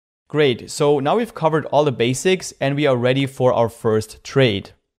Great, so now we've covered all the basics and we are ready for our first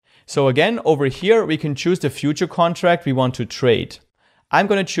trade. So again, over here, we can choose the future contract we want to trade. I'm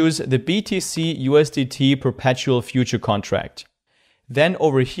going to choose the BTC USDT perpetual future contract. Then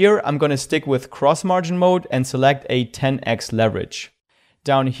over here, I'm going to stick with cross margin mode and select a 10x leverage.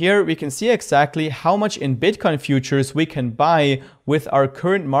 Down here, we can see exactly how much in Bitcoin futures we can buy with our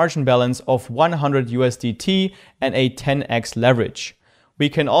current margin balance of 100 USDT and a 10x leverage. We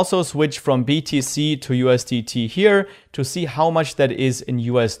can also switch from BTC to USDT here to see how much that is in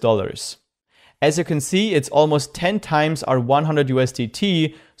US dollars. As you can see, it's almost 10 times our 100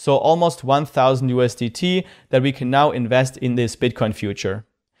 USDT, so almost 1000 USDT that we can now invest in this Bitcoin future.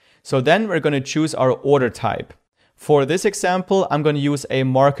 So then we're going to choose our order type. For this example, I'm going to use a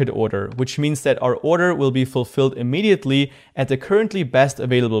market order, which means that our order will be fulfilled immediately at the currently best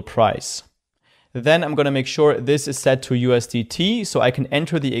available price. Then I'm going to make sure this is set to USDT so I can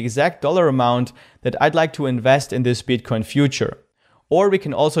enter the exact dollar amount that I'd like to invest in this Bitcoin future. Or we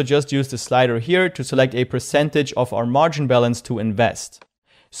can also just use the slider here to select a percentage of our margin balance to invest.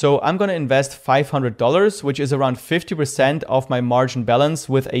 So I'm going to invest $500, which is around 50% of my margin balance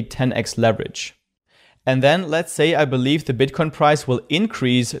with a 10x leverage. And then let's say I believe the Bitcoin price will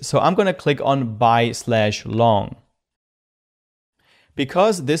increase, so I'm going to click on buy/long.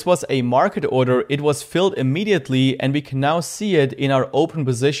 Because this was a market order, it was filled immediately and we can now see it in our open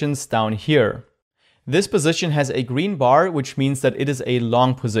positions down here. This position has a green bar, which means that it is a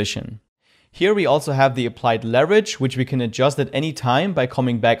long position. Here we also have the applied leverage, which we can adjust at any time by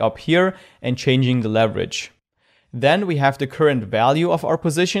coming back up here and changing the leverage. Then we have the current value of our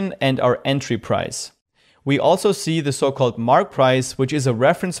position and our entry price. We also see the so-called mark price, which is a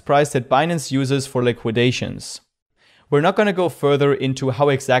reference price that Binance uses for liquidations. We're not going to go further into how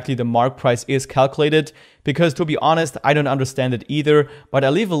exactly the mark price is calculated because, to be honest, I don't understand it either, but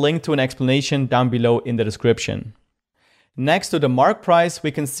I'll leave a link to an explanation down below in the description. Next to the mark price,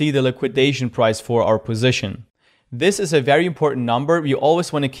 we can see the liquidation price for our position. This is a very important number we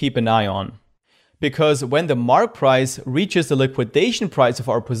always want to keep an eye on. Because when the mark price reaches the liquidation price of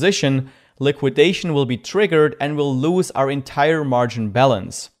our position, liquidation will be triggered and we'll lose our entire margin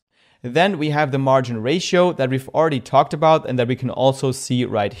balance. Then we have the margin ratio that we've already talked about and that we can also see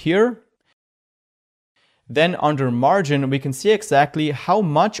right here. Then under margin, we can see exactly how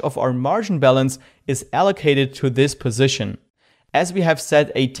much of our margin balance is allocated to this position. As we have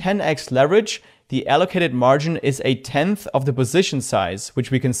set a 10x leverage, the allocated margin is a tenth of the position size, which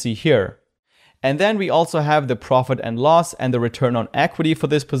we can see here. And then we also have the profit and loss and the return on equity for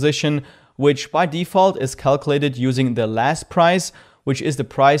this position, which by default is calculated using the last price, which is the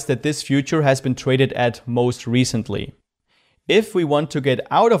price that this future has been traded at most recently. If we want to get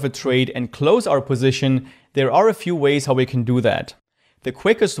out of a trade and close our position, there are a few ways how we can do that. The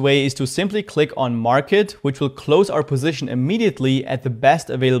quickest way is to simply click on Market, which will close our position immediately at the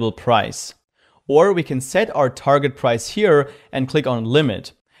best available price. Or we can set our target price here and click on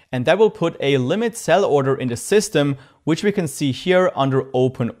Limit. And that will put a limit sell order in the system, which we can see here under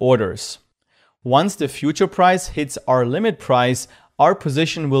Open Orders. Once the future price hits our limit price, our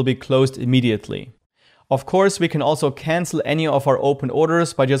position will be closed immediately. Of course, we can also cancel any of our open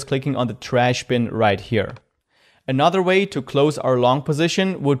orders by just clicking on the trash bin right here. Another way to close our long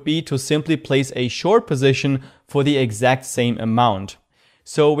position would be to simply place a short position for the exact same amount.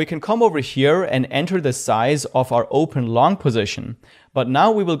 So we can come over here and enter the size of our open long position. But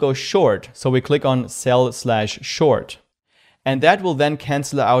now we will go short, so we click on sell/short. And that will then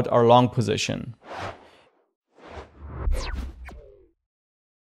cancel out our long position.